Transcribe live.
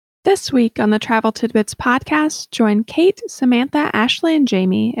This week on the Travel Tidbits podcast, join Kate, Samantha, Ashley, and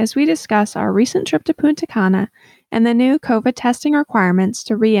Jamie as we discuss our recent trip to Punta Cana and the new COVID testing requirements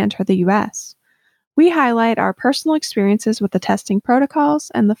to re-enter the U.S. We highlight our personal experiences with the testing protocols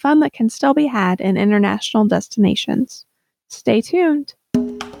and the fun that can still be had in international destinations. Stay tuned.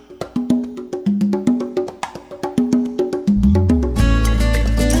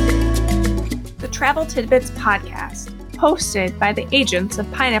 The Travel Tidbits podcast, hosted by the agents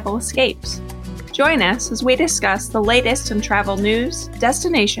of Pineapple Escapes. Join us as we discuss the latest in travel news,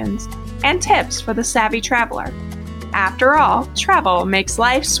 destinations, and tips for the savvy traveler. After all, travel makes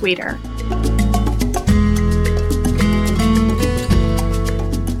life sweeter.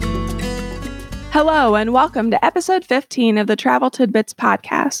 Hello and welcome to episode 15 of the Travel Tidbits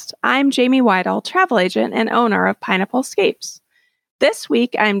podcast. I'm Jamie Weidel, travel agent and owner of Pineapple Escapes. This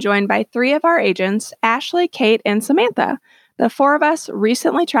week, I'm joined by three of our agents, Ashley, Kate, and Samantha. The four of us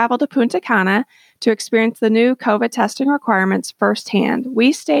recently traveled to Punta Cana to experience the new COVID testing requirements firsthand.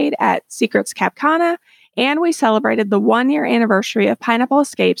 We stayed at Secrets Cap Cana, and we celebrated the one-year anniversary of Pineapple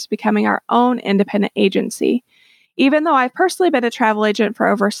Escapes becoming our own independent agency. Even though I've personally been a travel agent for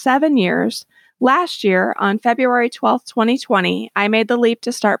over 7 years, last year, on February 12, 2020, I made the leap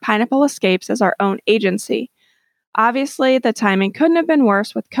to start Pineapple Escapes as our own agency. Obviously, the timing couldn't have been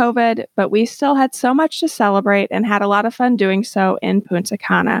worse with COVID, but we still had so much to celebrate and had a lot of fun doing so in Punta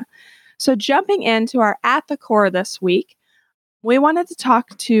Cana. So jumping into our At the Core this week, we wanted to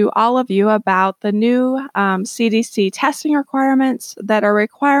talk to all of you about the new CDC testing requirements that are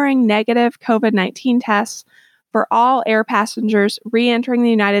requiring negative COVID-19 tests for all air passengers re-entering the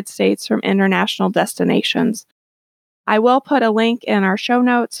United States from international destinations. I will put a link in our show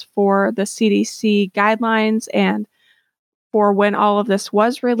notes for the CDC guidelines and for when all of this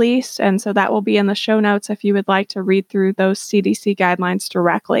was released. And so that will be in the show notes if you would like to read through those CDC guidelines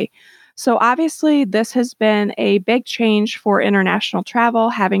directly. So obviously, this has been a big change for international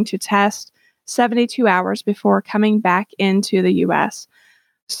travel, having to test 72 hours before coming back into the U.S.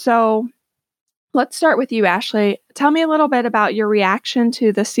 So let's start with you, Ashley. Tell me a little bit about your reaction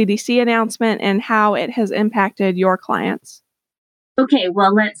to the CDC announcement and how it has impacted your clients. Okay,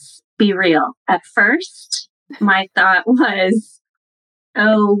 well, let's be real. At first, my thought was,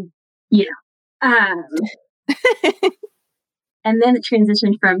 and then it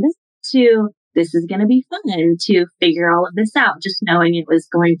transitioned from this to this is going to be fun to figure all of this out, just knowing it was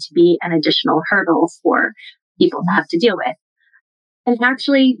going to be an additional hurdle for people to have to deal with. And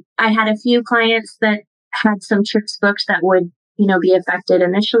actually, I had a few clients that had some trips booked that would, be affected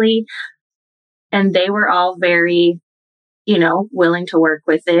initially. And they were all very, willing to work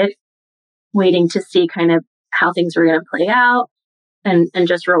with it, waiting to see kind of how things were going to play out and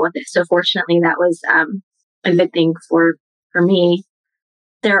just roll with it. So fortunately, that was a good thing for me.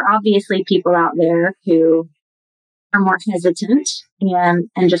 There are obviously people out there who are more hesitant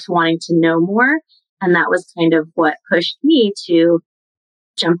and just wanting to know more. And that was kind of what pushed me to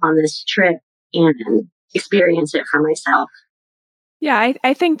jump on this trip and experience it for myself. Yeah,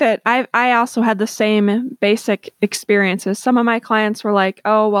 I think that I also had the same basic experiences. Some of my clients were like,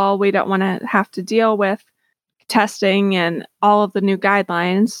 oh, well, we don't want to have to deal with testing and all of the new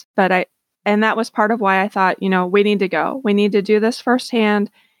guidelines. And that was part of why I thought, we need to go. We need to do this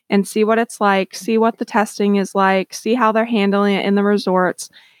firsthand and see what it's like, see what the testing is like, see how they're handling it in the resorts.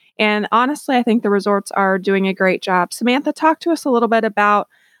 And honestly, I think the resorts are doing a great job. Samantha, talk to us a little bit about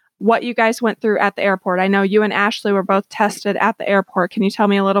what you guys went through at the airport. I know you and Ashley were both tested at the airport. Can you tell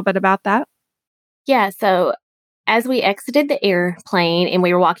me a little bit about that? Yeah, so as we exited the airplane and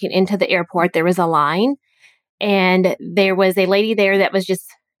we were walking into the airport, there was a line and there was a lady there that was just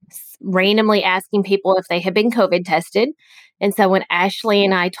randomly asking people if they had been COVID tested. And so when Ashley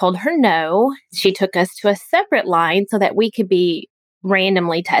and I told her no, she took us to a separate line so that we could be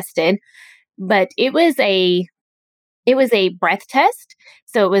randomly tested. But it was a breath test.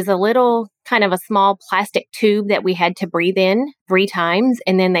 So it was a little kind of a small plastic tube that we had to breathe in 3 times.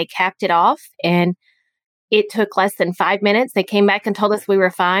 And then they capped it off and it took less than 5 minutes. They came back and told us we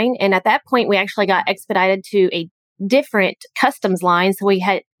were fine. And at that point, we actually got expedited to a different customs line. So we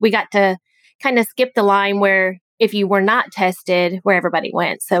got to kind of skip the line where if you were not tested, where everybody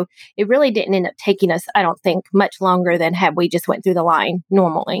went. So it really didn't end up taking us, I don't think, much longer than had we just went through the line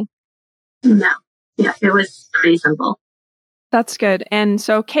normally. No. Yeah, it was pretty simple. That's good. And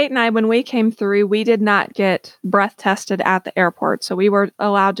so Kate and I, when we came through, we did not get breath tested at the airport. So we were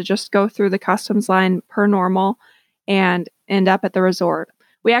allowed to just go through the customs line per normal and end up at the resort.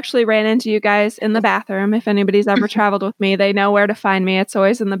 We actually ran into you guys in the bathroom. If anybody's ever traveled with me, they know where to find me. It's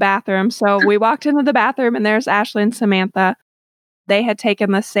always in the bathroom. So we walked into the bathroom and there's Ashley and Samantha. they had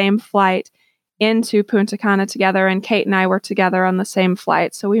taken the same flight into Punta Cana together, and Kate and I were together on the same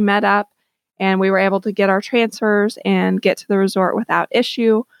flight. So we met up and we were able to get our transfers and get to the resort without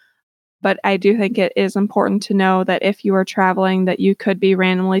issue. But I do think it is important to know that if you are traveling, that you could be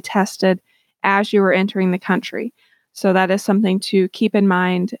randomly tested as you were entering the country. So that is something to keep in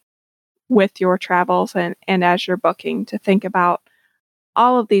mind with your travels and as you're booking, to think about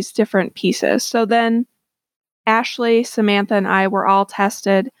all of these different pieces. So then Ashley, Samantha, and I were all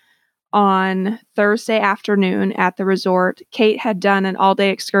tested on Thursday afternoon at the resort. Kate had done an all-day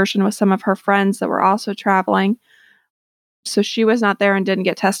excursion with some of her friends that were also traveling, so she was not there and didn't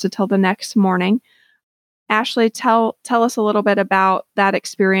get tested till the next morning. Ashley, tell us a little bit about that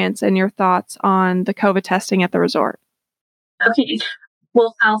experience and your thoughts on the COVID testing at the resort. Okay.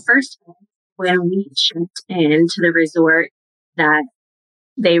 Well, I'll first, when we checked into the resort, that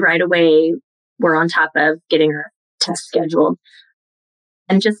they right away were on top of getting our test scheduled.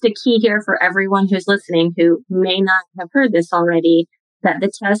 And just a key here for everyone who's listening who may not have heard this already, that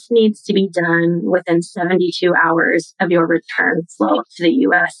the test needs to be done within 72 hours of your return flight to the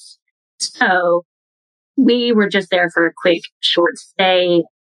U.S. So we were just there for a quick, short stay,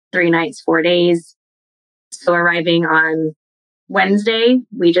 3 nights, 4 days. So arriving on Wednesday,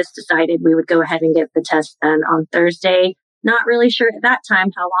 we just decided we would go ahead and get the test done on Thursday. Not really sure at that time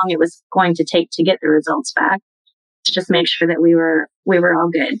how long it was going to take to get the results back, to just make sure that we were all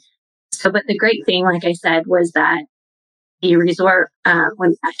good. So, but the great thing, like I said, was that the resort,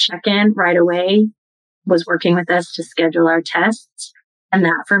 when at check-in right away, was working with us to schedule our tests. And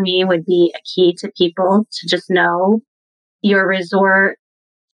that for me would be a key to people to just know your resort,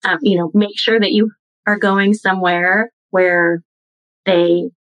 make sure that you are going somewhere where they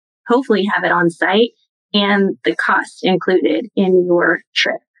hopefully have it on site and the cost included in your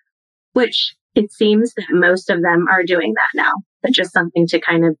trip, which it seems that most of them are doing that now, but just something to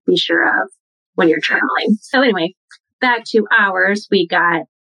kind of be sure of when you're traveling. So anyway, back to ours, we got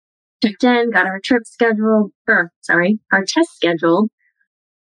checked in, got our test scheduled.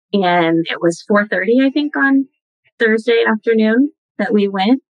 And it was 4:30, I think, on Thursday afternoon that we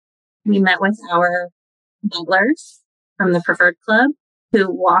went. We met with our butlers from the Preferred Club,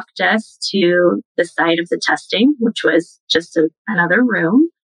 who walked us to the site of the testing, which was just another room.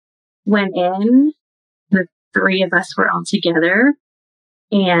 Went in, the 3 of us were all together.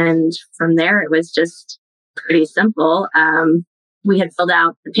 And from there, it was just pretty simple. We had filled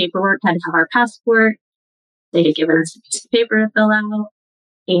out the paperwork, had to have our passport. They had given us a piece of paper to fill out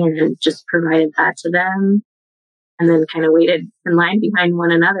and just provided that to them. And then kind of waited in line behind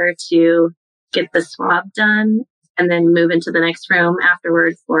one another to get the swab done and then move into the next room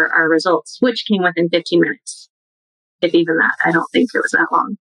afterward for our results, which came within 15 minutes. If even that, I don't think it was that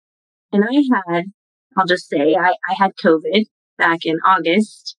long. And I'll just say, I had COVID back in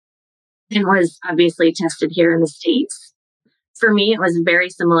August and was obviously tested here in the States. For me, it was a very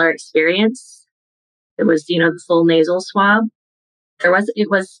similar experience. It was, the full nasal swab. It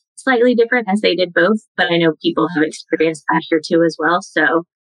was slightly different as they did both, but I know people have experienced that here too as well. So,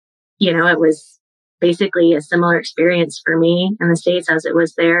 it was basically a similar experience for me in the States as it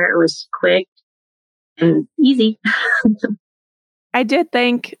was there. It was quick and easy. I did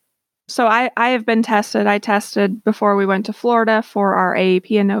think, so I have been tested. I tested before we went to Florida for our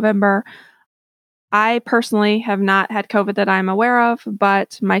AEP in November. I personally have not had COVID that I'm aware of,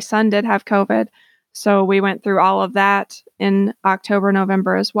 but my son did have COVID. So we went through all of that in October,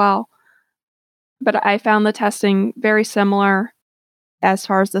 November as well. But I found the testing very similar as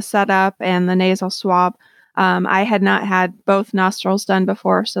far as the setup and the nasal swab. I had not had both nostrils done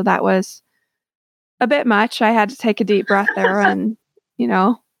before, so that was a bit much. I had to take a deep breath there and,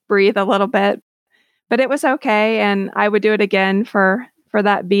 breathe a little bit. But it was okay, and I would do it again for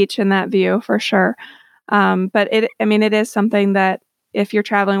that beach and that view for sure. But it is something that if you're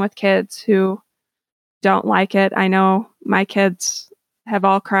traveling with kids who don't like it, I know my kids have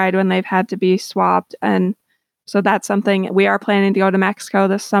all cried when they've had to be swabbed. And so that's something we are planning to go to Mexico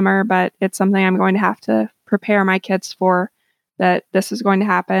this summer, but it's something I'm going to have to prepare my kids for, that this is going to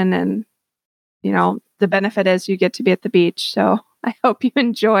happen. And, the benefit is you get to be at the beach. So I hope you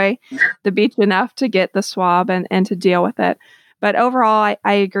enjoy the beach enough to get the swab and to deal with it. But overall,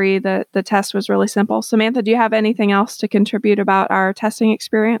 I agree that the test was really simple. Samantha, do you have anything else to contribute about our testing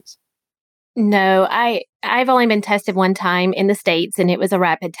experience? No, I've only been tested one time in the States, and it was a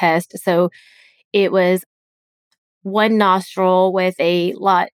rapid test. So it was one nostril with a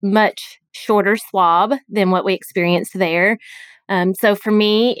much shorter swab than what we experienced there. So for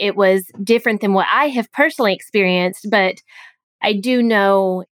me, it was different than what I have personally experienced, but I do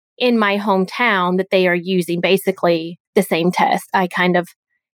know in my hometown that they are using basically the same test. I kind of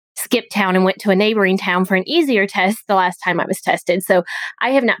skipped town and went to a neighboring town for an easier test the last time I was tested. So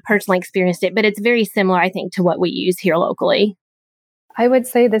I have not personally experienced it, but it's very similar, I think, to what we use here locally. I would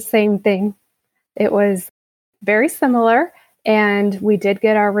say the same thing. It was very similar, and we did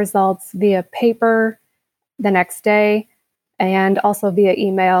get our results via paper the next day and also via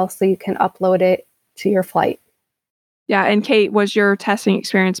email, so you can upload it to your flight. Yeah, and Kate, was your testing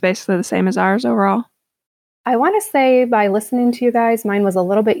experience basically the same as ours overall? I want to say by listening to you guys, mine was a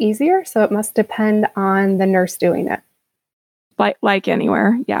little bit easier, so it must depend on the nurse doing it. Like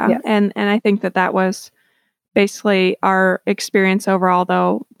anywhere, yeah. Yes. And I think that was basically our experience overall,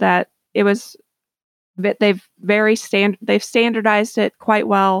 though, that it was they've standardized it quite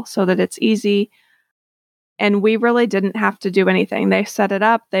well so that it's easy, and we really didn't have to do anything. They set it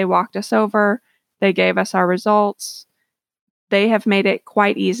up, they walked us over, they gave us our results. They have made it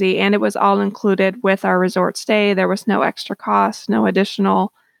quite easy, and it was all included with our resort stay. There was no extra cost, no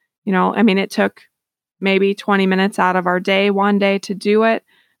additional, it took maybe 20 minutes out of our day one day to do it,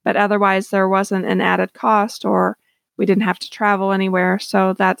 but otherwise there wasn't an added cost, or we didn't have to travel anywhere.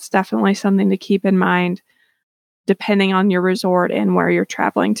 So that's definitely something to keep in mind depending on your resort and where you're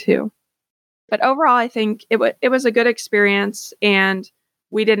traveling to. But overall, I think it was a good experience, and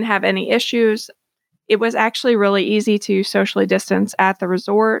we didn't have any issues. It was actually really easy to socially distance at the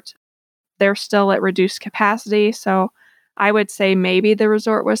resort. They're still at reduced capacity, so I would say maybe the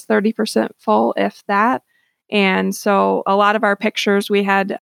resort was 30% full, if that. And so a lot of our pictures, we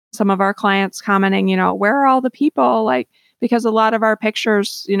had some of our clients commenting, where are all the people? Because a lot of our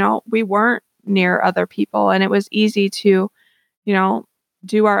pictures, we weren't near other people, and it was easy to,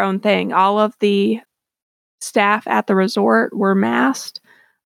 do our own thing. All of the staff at the resort were masked.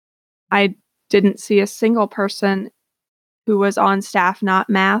 I didn't see a single person who was on staff not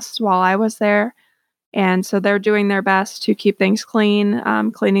masked while I was there. And so they're doing their best to keep things clean,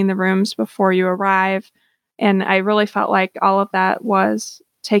 cleaning the rooms before you arrive. And I really felt like all of that was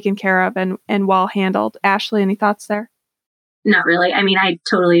taken care of and well handled. Ashley, any thoughts there? Not really. I mean, I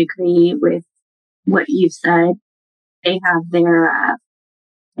totally agree with what you said. They have their,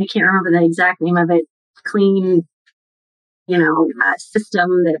 I can't remember the exact name of it, clean,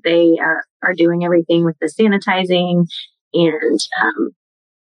 system that they are doing everything with the sanitizing and,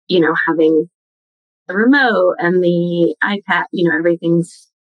 having the remote and the iPad, everything's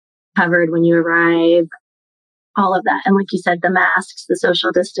covered when you arrive, all of that. And like you said, the masks, the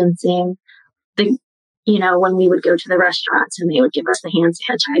social distancing, when we would go to the restaurants and they would give us the hand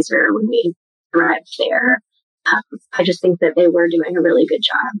sanitizer when we arrived there. I just think that they were doing a really good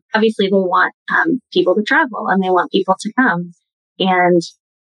job. Obviously, they want people to travel and they want people to come. And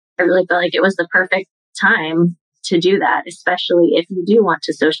I really felt like it was the perfect time to do that, especially if you do want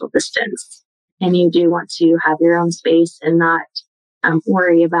to social distance and you do want to have your own space and not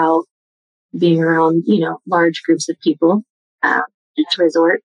worry about being around, large groups of people at the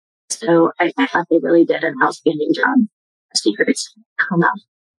resort. So I thought they really did an outstanding job. Secrets come out.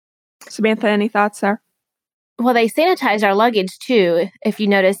 Samantha, any thoughts there? Well, they sanitized our luggage too, if you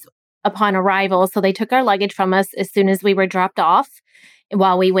notice, upon arrival. So they took our luggage from us as soon as we were dropped off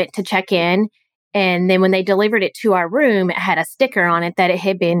while we went to check in. And then when they delivered it to our room, it had a sticker on it that it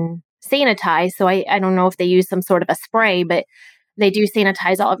had been sanitized. So I don't know if they used some sort of a spray, but they do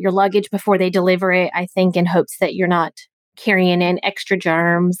sanitize all of your luggage before they deliver it, I think, in hopes that you're not carrying in extra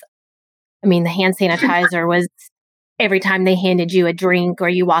germs. I mean, the hand sanitizer was every time they handed you a drink or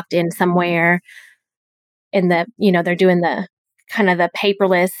you walked in somewhere. And they're doing the kind of the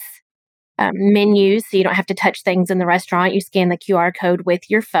paperless menus, so you don't have to touch things in the restaurant. You scan the QR code with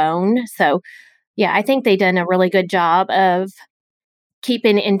your phone. So, yeah, I think they've done a really good job of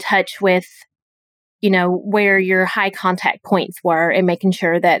keeping in touch with, where your high contact points were and making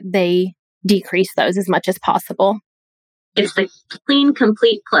sure that they decrease those as much as possible. It's the Clean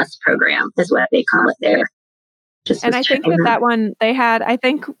Complete Plus program is what they call it there. And I think that one they had, I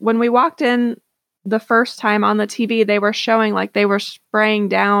think when we walked in the first time on the TV, they were showing they were spraying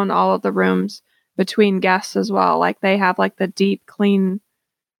down all of the rooms between guests as well. They have the deep clean,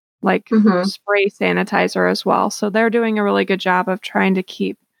 spray sanitizer as well. So they're doing a really good job of trying to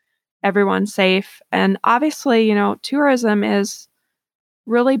keep everyone safe. And obviously, tourism is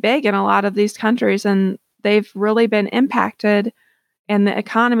really big in a lot of these countries, and they've really been impacted. And the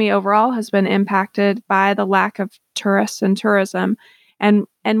economy overall has been impacted by the lack of tourists and tourism. And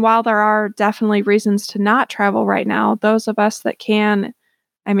while there are definitely reasons to not travel right now, those of us that can,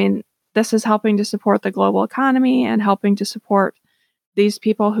 this is helping to support the global economy and helping to support these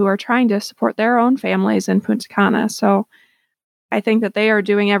people who are trying to support their own families in Punta Cana. So I think that they are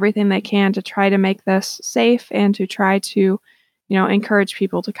doing everything they can to try to make this safe and to try to, encourage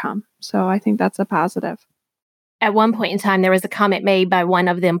people to come. So I think that's a positive. At one point in time, there was a comment made by one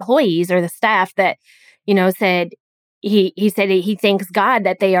of the employees or the staff that, said he said he thanks God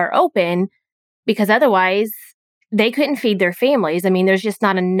that they are open because otherwise they couldn't feed their families. I mean, there's just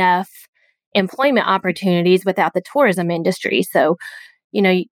not enough employment opportunities without the tourism industry. So,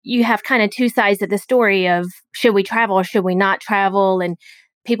 you have kind of two sides of the story of should we travel or should we not travel? And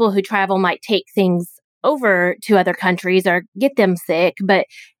people who travel might take things over to other countries or get them sick. But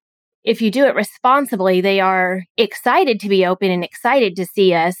if you do it responsibly, they are excited to be open and excited to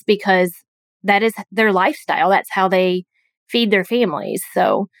see us because that is their lifestyle. That's how they feed their families.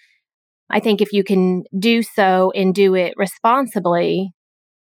 So I think if you can do so and do it responsibly,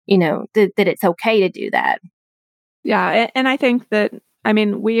 that it's okay to do that. Yeah. And I think that,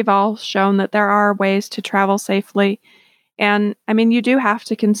 we've all shown that there are ways to travel safely. And you do have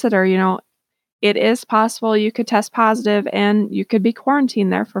to consider, it is possible you could test positive and you could be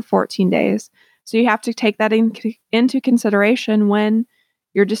quarantined there for 14 days. So you have to take that into consideration when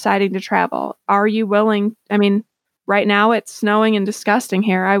you're deciding to travel. Are you willing? Right now it's snowing and disgusting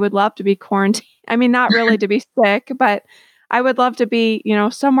here. I would love to be quarantined. Not really to be sick, but I would love to be,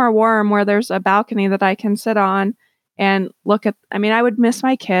 somewhere warm where there's a balcony that I can sit on and look at. I would miss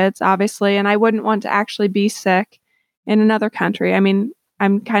my kids, obviously, and I wouldn't want to actually be sick in another country.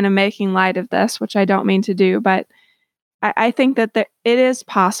 I'm kind of making light of this, which I don't mean to do, but I think that it is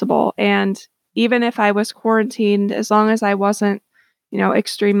possible. And even if I was quarantined, as long as I wasn't,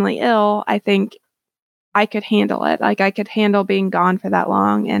 extremely ill, I think I could handle it. Like I could handle being gone for that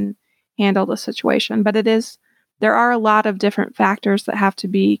long and handle the situation. But there are a lot of different factors that have to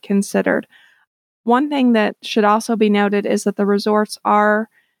be considered. One thing that should also be noted is that the resorts are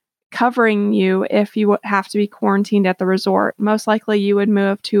covering you if you have to be quarantined at the resort. Most likely you would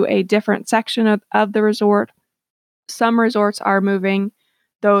move to a different section of the resort. Some resorts are moving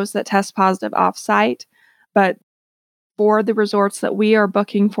those that test positive off-site, but for the resorts that we are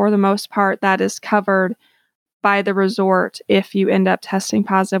booking, for the most part, that is covered by the resort if you end up testing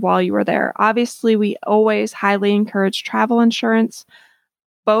positive while you were there. Obviously, we always highly encourage travel insurance,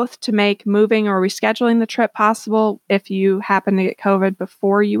 both to make moving or rescheduling the trip possible if you happen to get COVID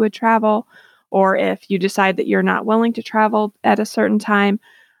before you would travel, or if you decide that you're not willing to travel at a certain time,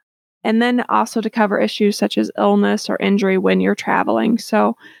 and then also to cover issues such as illness or injury when you're traveling.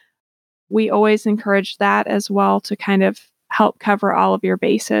 So we always encourage that as well to kind of help cover all of your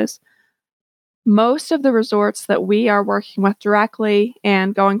bases. Most of the resorts that we are working with directly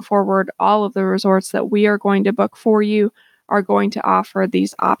and going forward, all of the resorts that we are going to book for you are going to offer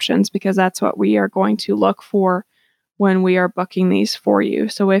these options because that's what we are going to look for when we are booking these for you.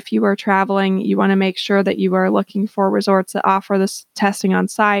 So if you are traveling, you want to make sure that you are looking for resorts that offer this testing on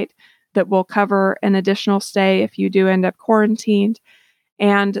site that will cover an additional stay if you do end up quarantined,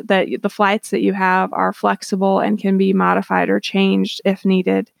 and that the flights that you have are flexible and can be modified or changed if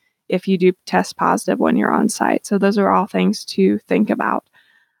needed if you do test positive when you're on site. So those are all things to think about.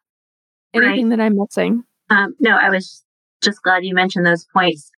 Anything that I'm missing? No, I was just glad you mentioned those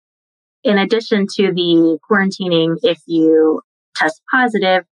points. In addition to the quarantining, if you test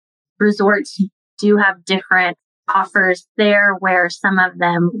positive, resorts do have different offers there where some of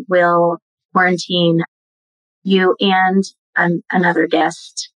them will quarantine you and another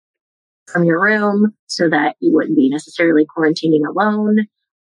guest from your room so that you wouldn't be necessarily quarantining alone.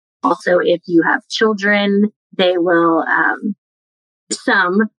 Also, if you have children, they will,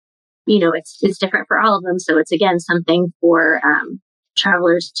 it's different for all of them. So it's again, something for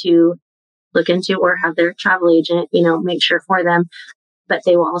travelers to look into or have their travel agent, make sure for them. But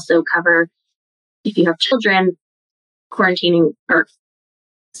they will also cover if you have children quarantining or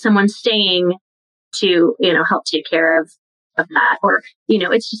someone staying to, help take care of that. Or,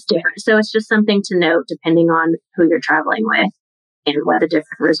 it's just different. So it's just something to note depending on who you're traveling with and what the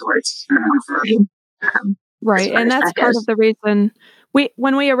different resorts are offering. Right. And that's part of the reason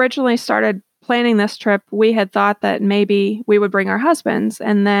when we originally started planning this trip, we had thought that maybe we would bring our husbands.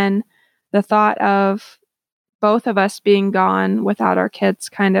 And then the thought of both of us being gone without our kids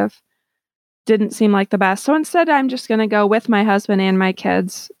kind of didn't seem like the best. So instead, I'm just going to go with my husband and my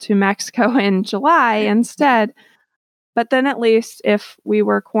kids to Mexico in July instead. But then at least if we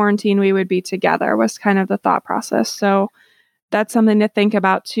were quarantined, we would be together was kind of the thought process. So that's something to think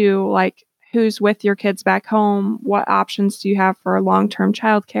about too, like who's with your kids back home? What options do you have for long-term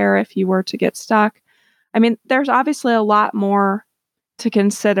childcare if you were to get stuck? There's obviously a lot more to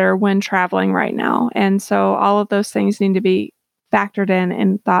consider when traveling right now. And so all of those things need to be factored in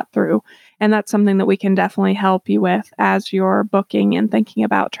and thought through. And that's something that we can definitely help you with as you're booking and thinking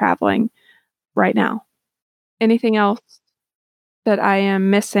about traveling right now. Anything else that I am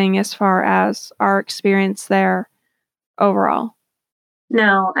missing as far as our experience there overall?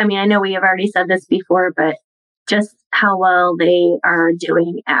 No, I mean, I know we have already said this before, but just how well they are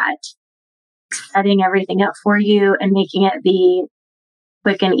doing at setting everything up for you and making it the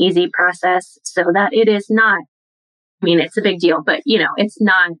quick and easy process so that it is not, I mean, it's a big deal, but it's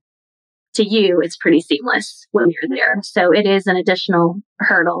not, to you, it's pretty seamless when you're there. So it is an additional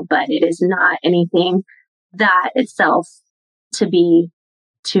hurdle, but it is not anything that itself to be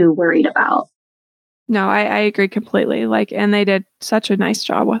too worried about. No, I agree completely. And they did such a nice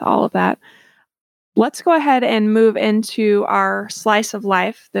job with all of that. Let's go ahead and move into our slice of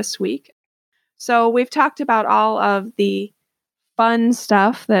life this week. So we've talked about all of the fun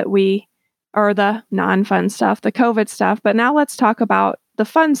stuff or the non-fun stuff, the COVID stuff, but now let's talk about the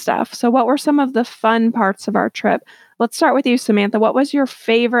fun stuff. So what were some of the fun parts of our trip? Let's start with you, Samantha. What was your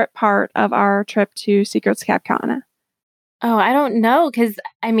favorite part of our trip to Secrets Cap Cana? Oh, I don't know, because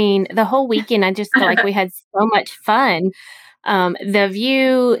the whole weekend, I just feel like we had so much fun. The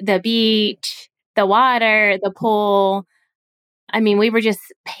view, the beach, the water, the pool. We were just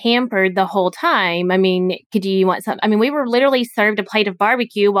pampered the whole time. Could you want something? We were literally served a plate of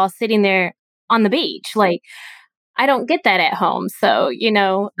barbecue while sitting there on the beach. I don't get that at home. So, we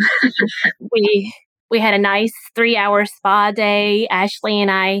had a nice 3-hour spa day. Ashley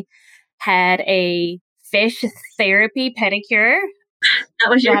and I had a fish therapy pedicure. That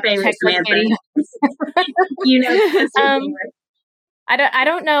was your favorite, Samantha. I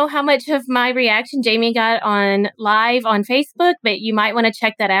don't know how much of my reaction Jamie got on live on Facebook, but you might want to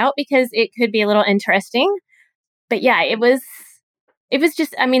check that out because it could be a little interesting. But yeah, it was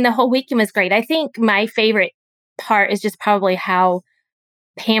just, the whole weekend was great. I think my favorite part is just probably how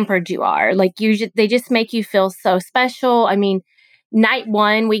pampered you are. They just make you feel so special. Night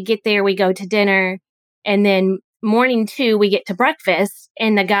 1, we get there, we go to dinner, and then morning 2, we get to breakfast,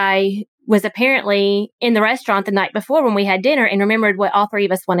 and the guy was apparently in the restaurant the night before when we had dinner and remembered what all 3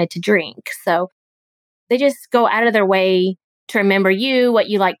 of us wanted to drink. So they just go out of their way to remember you, what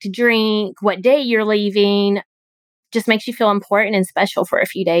you like to drink, what day you're leaving. Just makes you feel important and special for a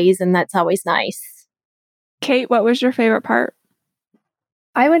few days, and that's always nice. Kate, what was your favorite part?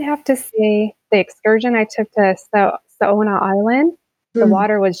 I would have to say the excursion I took to Saona Island. The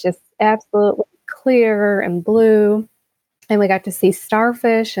water was just absolutely clear and blue, and we got to see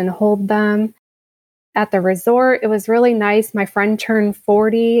starfish and hold them. At the resort, it was really nice. My friend turned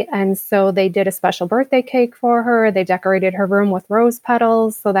 40, and so they did a special birthday cake for her. They decorated her room with rose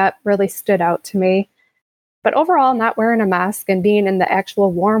petals, so that really stood out to me. But overall, not wearing a mask and being in the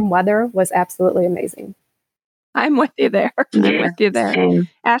actual warm weather was absolutely amazing. I'm with you there. Same.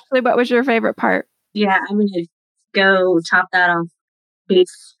 Ashley, what was your favorite part? Yeah, I'm going to go top that off.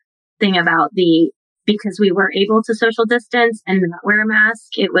 Kate's thing about because we were able to social distance and not wear a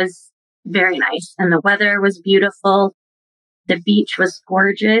mask, it was very nice. And the weather was beautiful. The beach was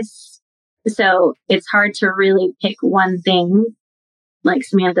gorgeous. So it's hard to really pick one thing. Like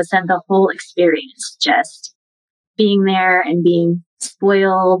Samantha said, the whole experience, just being there and being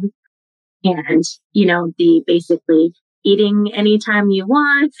spoiled and, the basically eating anytime you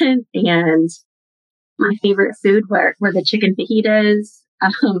want. And my favorite food were the chicken fajitas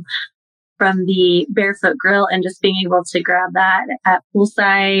from the Barefoot Grill, and just being able to grab that at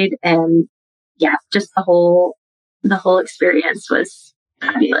poolside. And yeah, just the whole experience was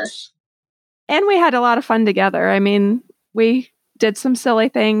fabulous. And we had a lot of fun together. We did some silly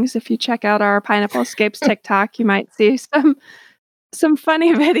things. If you check out our Pineapple Escapes TikTok, you might see some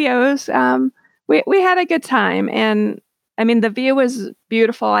funny videos. We had a good time. And the view was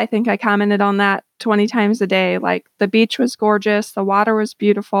beautiful. I think I commented on that 20 times a day. The beach was gorgeous. The water was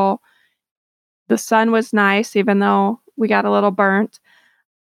beautiful. The sun was nice, even though we got a little burnt.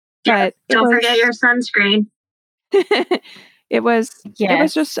 But don't forget your sunscreen. It was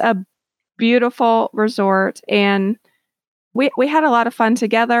just a beautiful resort, and we had a lot of fun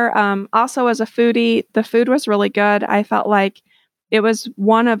together. Also, as a foodie, the food was really good. I felt like it was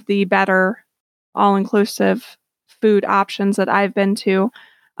one of the better all-inclusive food options that I've been to.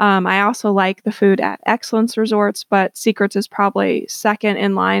 I also like the food at Excellence Resorts, but Secrets is probably second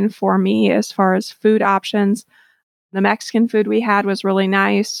in line for me as far as food options. The Mexican food we had was really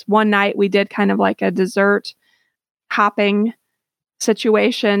nice. One night we did kind of like a dessert hopping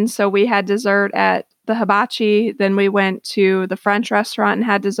situation. So we had dessert at the Hibachi, then we went to the French restaurant and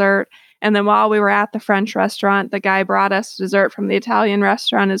had dessert. And then while we were at the French restaurant, the guy brought us dessert from the Italian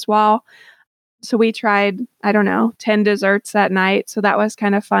restaurant as well. So we tried, 10 desserts that night. So that was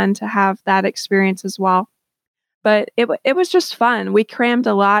kind of fun to have that experience as well. But it was just fun. We crammed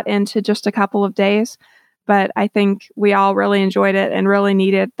a lot into just a couple of days, but I think we all really enjoyed it and really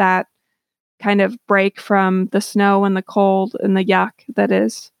needed that kind of break from the snow and the cold and the yuck that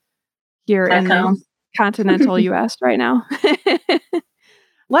is here in the continental US right now.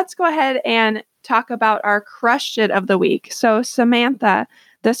 Let's go ahead and talk about our Crushed It of the week. So Samantha,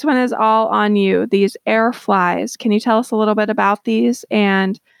 this one is all on you. These air flies. Can you tell us a little bit about these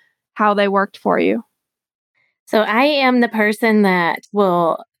and how they worked for you? So I am the person that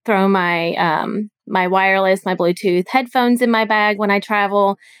will throw my my wireless, my Bluetooth headphones in my bag when I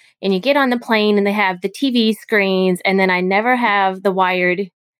travel. And you get on the plane and they have the TV screens, and then I never have the wired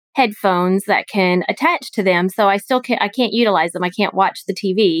headphones that can attach to them. So I can't utilize them. I can't watch the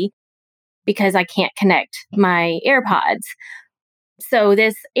TV because I can't connect my AirPods. So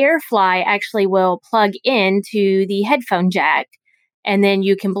this AirFly actually will plug into the headphone jack, and then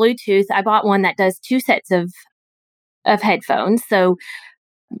you can Bluetooth. I bought one that does 2 sets of headphones. So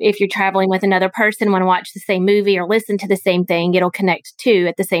if you're traveling with another person, want to watch the same movie or listen to the same thing, it'll connect 2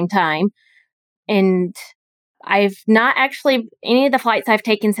 at the same time. And I've not actually, any of the flights I've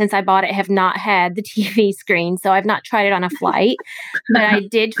taken since I bought it have not had the TV screen. So I've not tried it on a flight, but I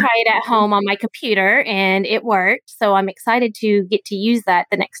did try it at home on my computer and it worked. So I'm excited to get to use that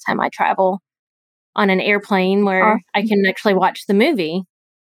the next time I travel on an airplane where I can actually watch the movie.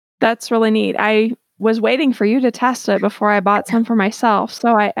 That's really neat. I was waiting for you to test it before I bought some for myself.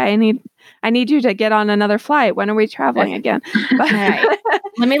 So I need you to get on another flight. When are we traveling again? But, all right.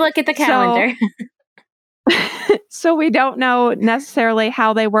 Let me look at the calendar. So we don't know necessarily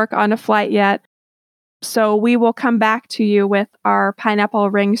how they work on a flight yet. So we will come back to you with our pineapple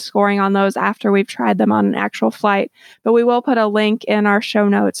ring scoring on those after we've tried them on an actual flight. But we will put a link in our show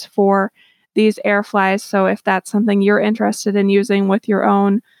notes for these air flies. So if that's something you're interested in using with your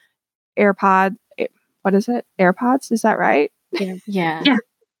own AirPod, what is it? AirPods? Is that right? Yeah.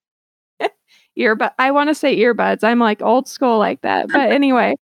 I want to say earbuds. I'm like old school like that. But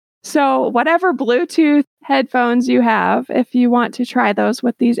anyway, so whatever Bluetooth headphones you have, if you want to try those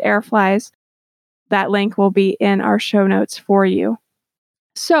with these air flies, that link will be in our show notes for you.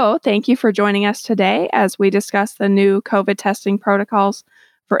 So thank you for joining us today as we discuss the new COVID testing protocols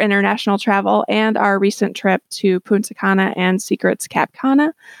for international travel and our recent trip to Punta Cana and Secrets Cap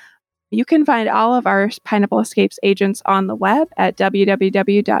Cana. You can find all of our Pineapple Escapes agents on the web at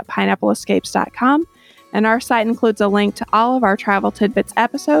www.pineappleescapes.com. And our site includes a link to all of our Travel Tidbits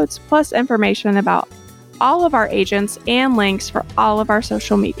episodes, plus information about all of our agents and links for all of our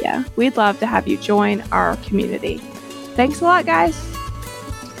social media. We'd love to have you join our community. Thanks a lot, guys.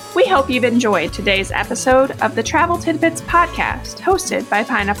 We hope you've enjoyed today's episode of the Travel Tidbits podcast, hosted by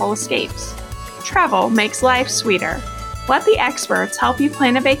Pineapple Escapes. Travel makes life sweeter. Let the experts help you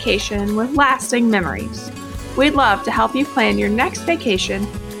plan a vacation with lasting memories. We'd love to help you plan your next vacation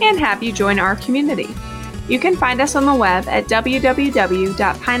and have you join our community. You can find us on the web at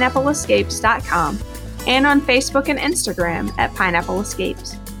www.pineappleescapes.com and on Facebook and Instagram at Pineapple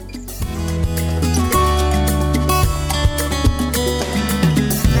Escapes.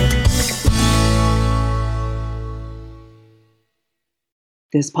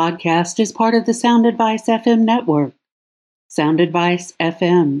 This podcast is part of the Sound Advice FM network. Sound Advice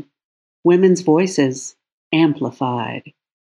FM. Women's voices amplified.